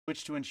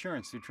Switch to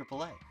insurance through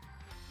AAA,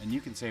 and you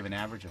can save an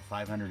average of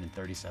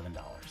 $537.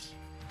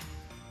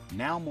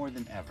 Now more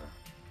than ever,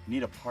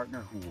 need a partner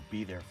who will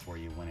be there for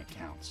you when it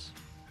counts.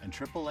 And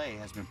AAA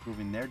has been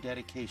proving their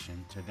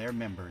dedication to their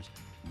members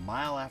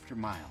mile after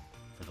mile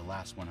for the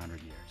last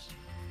 100 years.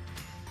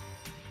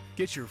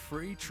 Get your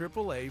free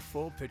AAA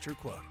full picture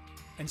quote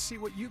and see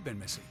what you've been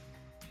missing.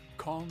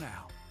 Call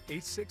now,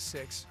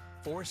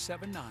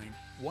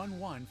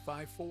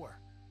 866-479-1154.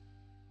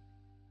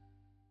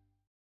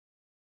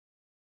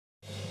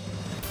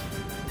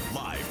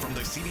 Live from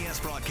the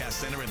CBS Broadcast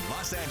Center in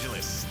Los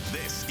Angeles,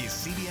 this is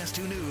CBS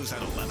 2 News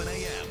at 11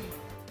 a.m.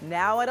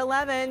 Now at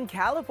 11,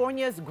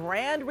 California's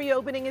grand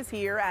reopening is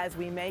here as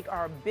we make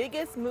our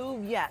biggest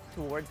move yet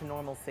towards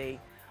normalcy.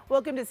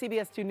 Welcome to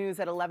CBS 2 News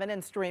at 11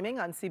 and streaming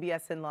on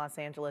CBS in Los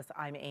Angeles.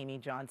 I'm Amy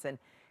Johnson.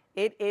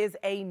 It is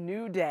a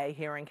new day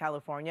here in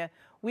California.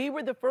 We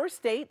were the first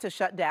state to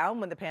shut down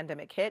when the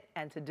pandemic hit,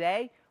 and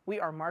today we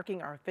are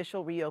marking our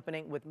official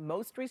reopening with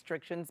most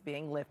restrictions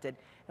being lifted.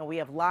 And we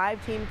have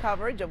live team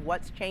coverage of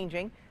what's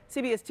changing.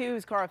 CBS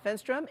 2's Cara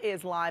Finstrom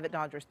is live at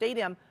Dodger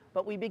Stadium,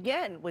 but we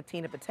begin with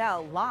Tina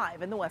Patel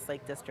live in the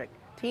Westlake District.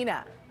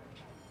 Tina.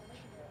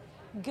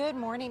 Good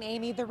morning,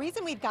 Amy. The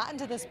reason we've gotten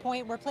to this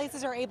point where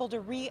places are able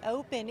to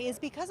reopen is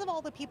because of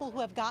all the people who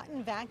have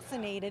gotten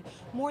vaccinated.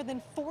 More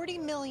than 40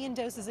 million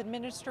doses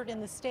administered in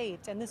the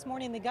state. And this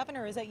morning, the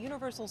governor is at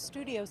Universal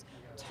Studios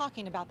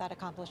talking about that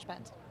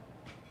accomplishment.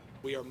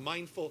 We are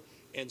mindful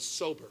and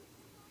sober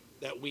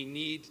that we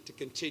need to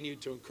continue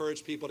to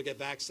encourage people to get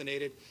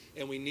vaccinated,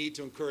 and we need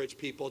to encourage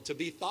people to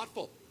be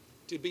thoughtful,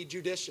 to be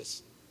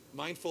judicious,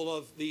 mindful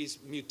of these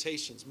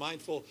mutations,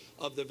 mindful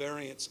of the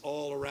variants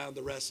all around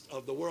the rest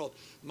of the world,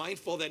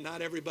 mindful that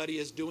not everybody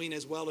is doing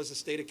as well as the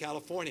state of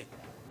California.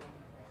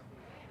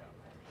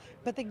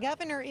 But the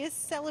governor is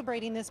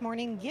celebrating this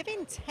morning,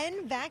 giving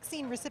 10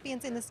 vaccine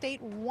recipients in the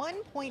state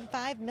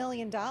 $1.5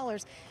 million.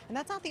 And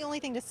that's not the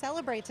only thing to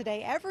celebrate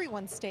today.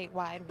 Everyone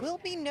statewide will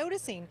be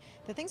noticing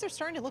that things are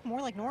starting to look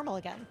more like normal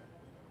again.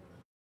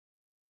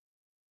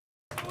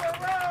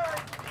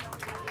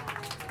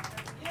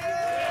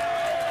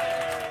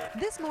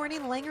 This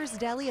morning, Langer's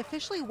Deli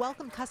officially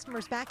welcomed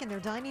customers back in their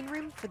dining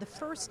room for the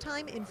first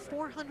time in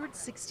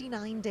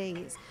 469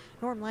 days.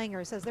 Norm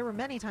Langer says there were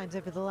many times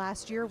over the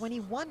last year when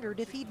he wondered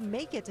if he'd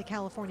make it to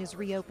California's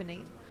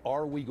reopening.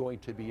 Are we going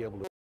to be able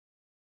to